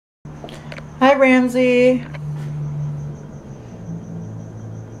Hi, Ramsey.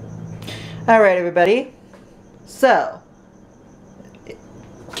 Alright, everybody. So,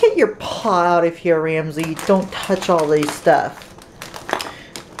 get your paw out of here, Ramsey. Don't touch all this stuff.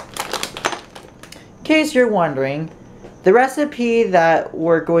 In case you're wondering, the recipe that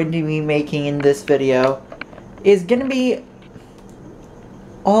we're going to be making in this video is going to be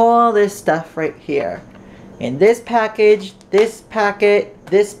all this stuff right here. In this package, this packet,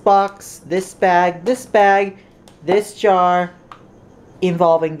 this box, this bag, this jar,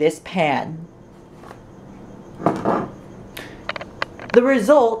 involving this pan. The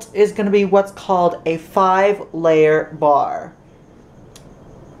result is going to be what's called a 5-layer bar.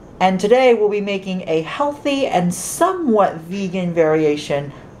 And today we'll be making a healthy and somewhat vegan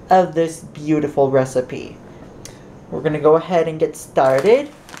variation of this beautiful recipe. We're going to go ahead and get started.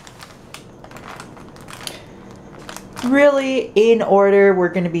 Really, in order, we're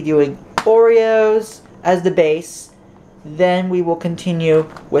going to be doing Oreos as the base. Then we will continue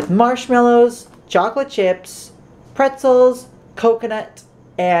with marshmallows, chocolate chips, pretzels, coconut,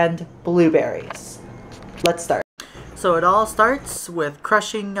 and blueberries. Let's start. So it all starts with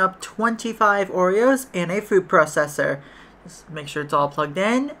crushing up 25 Oreos in a food processor. Just make sure it's all plugged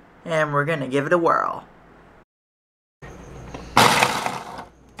in, and we're going to give it a whirl.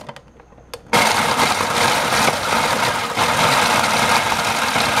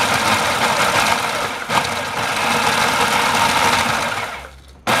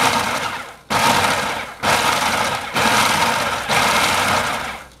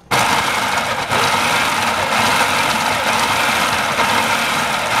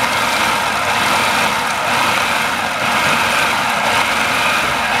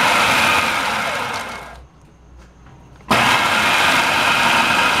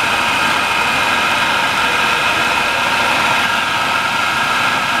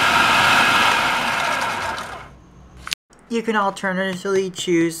 You can alternatively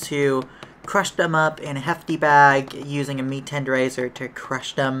choose to crush them up in a hefty bag using a meat tenderizer to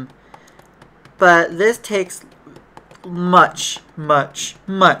crush them. But this takes much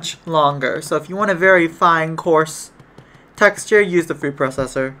longer. So if you want a very fine, coarse texture, use the food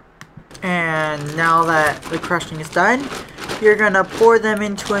processor. And now that the crushing is done, you're going to pour them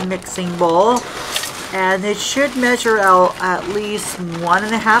into a mixing bowl. And it should measure out at least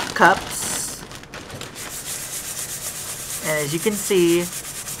 1.5 cups. And as you can see,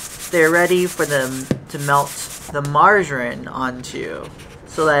 they're ready for them to melt the margarine onto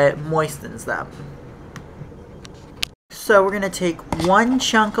so that it moistens them. So we're going to take one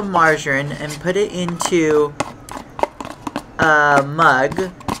chunk of margarine and put it into a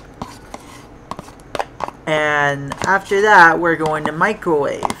mug. And after that, we're going to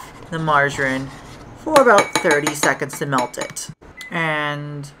microwave the margarine for about 30 seconds to melt it.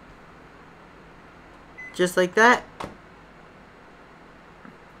 And just like that,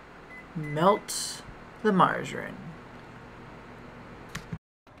 melt the margarine.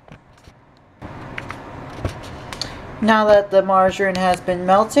 Now that the margarine has been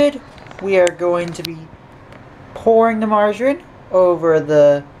melted, we are going to be pouring the margarine over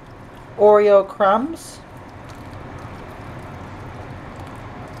the Oreo crumbs.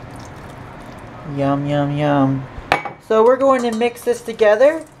 Yum, yum, yum. So we're going to mix this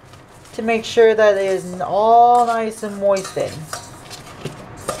together to make sure that it is all nice and moistened.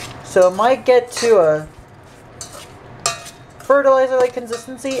 So it might get to a fertilizer-like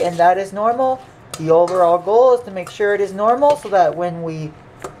consistency, and that is normal. The overall goal is to make sure it is normal so that when we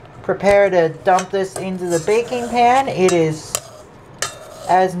prepare to dump this into the baking pan, it is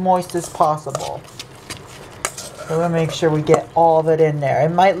as moist as possible. So we'll make sure we get all of it in there.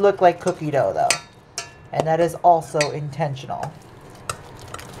 It might look like cookie dough though, and that is also intentional.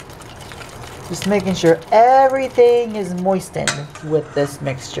 Just making sure everything is moistened with this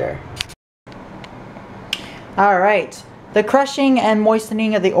mixture. Alright, the crushing and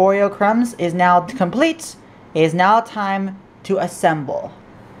moistening of the Oreo crumbs is now complete. It is now time to assemble.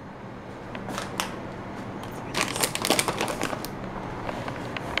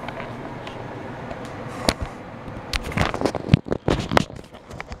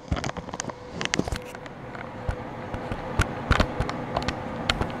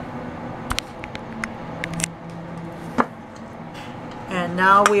 And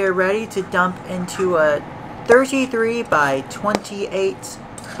now we are ready to dump into a 33 by 28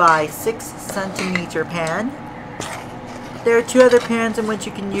 by 6 centimeter pan. There are 2 other pans in which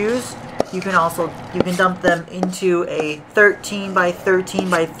you can use. You can dump them into a 13 by 13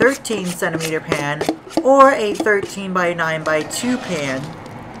 by 13 centimeter pan or a 13 by 9 by 2 pan.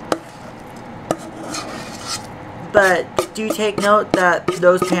 But do take note that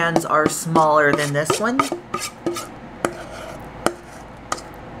those pans are smaller than this one.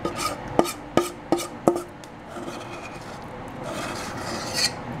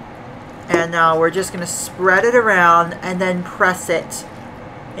 And now we're just going to spread it around and then press it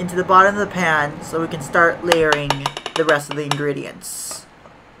into the bottom of the pan so we can start layering the rest of the ingredients.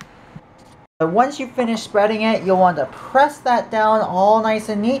 Once you finish spreading it, you'll want to press that down all nice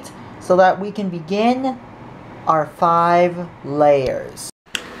and neat so that we can begin our 5 layers.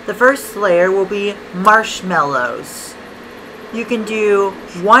 The first layer will be marshmallows. You can do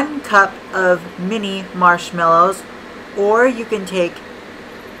 1 cup of mini marshmallows, or you can take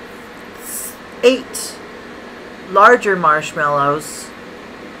 8 larger marshmallows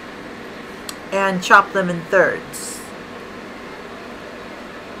and chop them in thirds.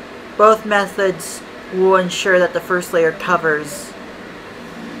 Both methods will ensure that the first layer covers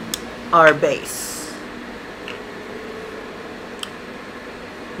our base.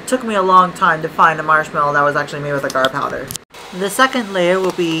 It took me a long time to find a marshmallow that was actually made with agar powder. The second layer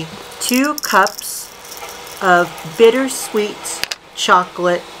will be 2 cups of bittersweet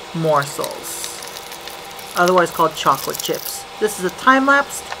chocolate morsels, otherwise called chocolate chips. This is a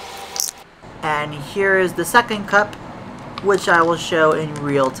time-lapse, and here is the second cup, which I will show in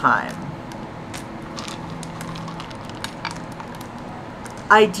real time.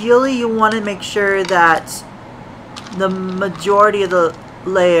 Ideally, you want to make sure that the majority of the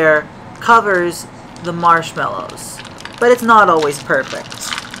layer covers the marshmallows, but it's not always perfect.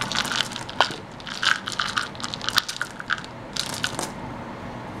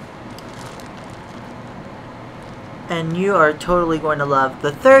 And you are totally going to love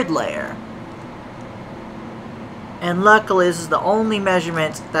the third layer. And luckily, this is the only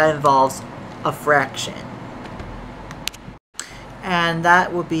measurement that involves a fraction. And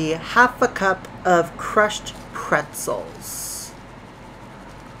that will be 1/2 cup of crushed pretzels.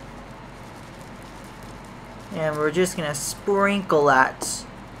 And we're just going to sprinkle that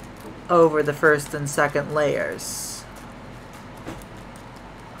over the first and second layers.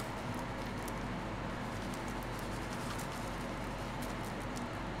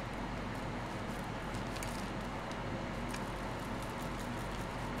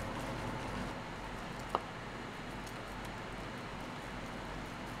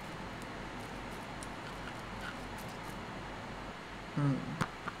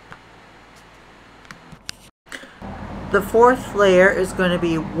 The fourth layer is going to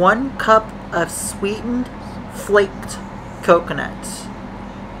be 1 cup of sweetened flaked coconut.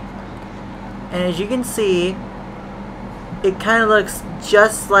 And as you can see, it kind of looks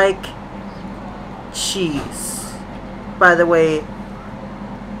just like cheese by the way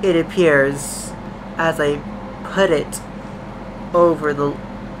it appears as I put it over the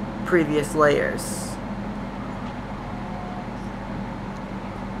previous layers.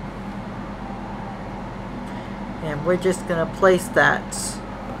 And we're just going to place that,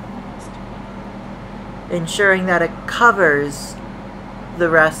 ensuring that it covers the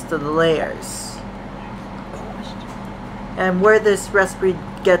rest of the layers. And where this recipe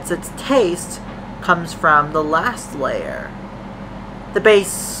gets its taste comes from the last layer. The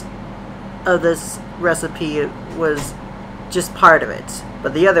base of this recipe was just part of it,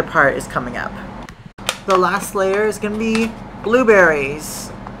 but the other part is coming up. The last layer is going to be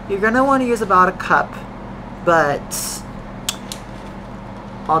blueberries. You're going to want to use about 1 cup. But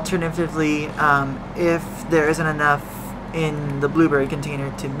alternatively, if there isn't enough in the blueberry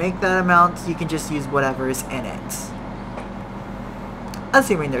container to make that amount, you can just use whatever is in it.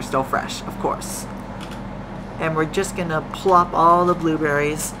 Assuming they're still fresh, of course. And we're just going to plop all the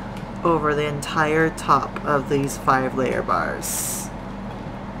blueberries over the entire top of these 5-layer bars.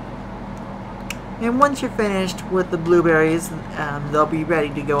 And once you're finished with the blueberries, they'll be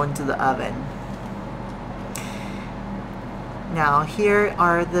ready to go into the oven. Now, here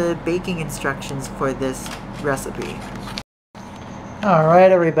are the baking instructions for this recipe.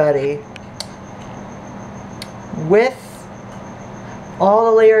 Alright, everybody. With all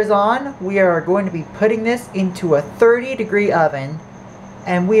the layers on, we are going to be putting this into a 30-degree oven,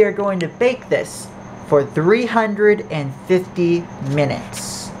 and we are going to bake this for 350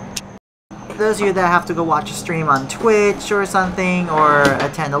 minutes. For those of you that have to go watch a stream on Twitch or something, or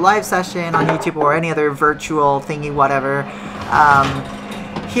attend a live session on YouTube or any other virtual thingy whatever,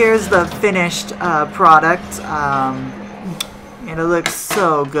 here's the finished product, and it looks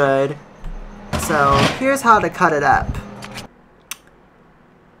so good. So here's how to cut it up.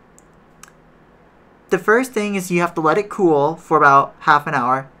 The first thing is you have to let it cool for about half an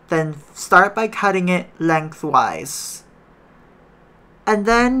hour, then start by cutting it lengthwise, and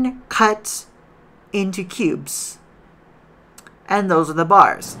then cut into cubes. and those are the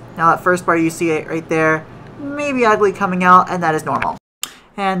bars. Now that first bar you see it right there, maybe ugly coming out, and that is normal.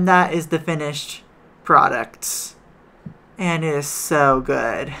 And that is the finished product. And it is so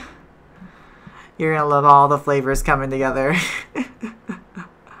good. You're gonna love all the flavors coming together.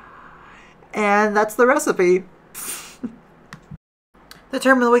 And that's the recipe. The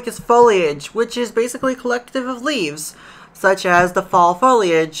term of the week is foliage, which is basically a collective of leaves, such as the fall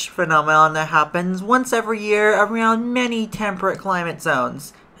foliage phenomenon that happens once every year around many temperate climate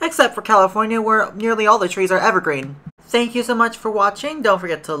zones, except for California where nearly all the trees are evergreen. Thank you so much for watching. Don't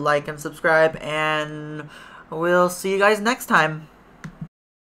forget to like and subscribe, and we'll see you guys next time.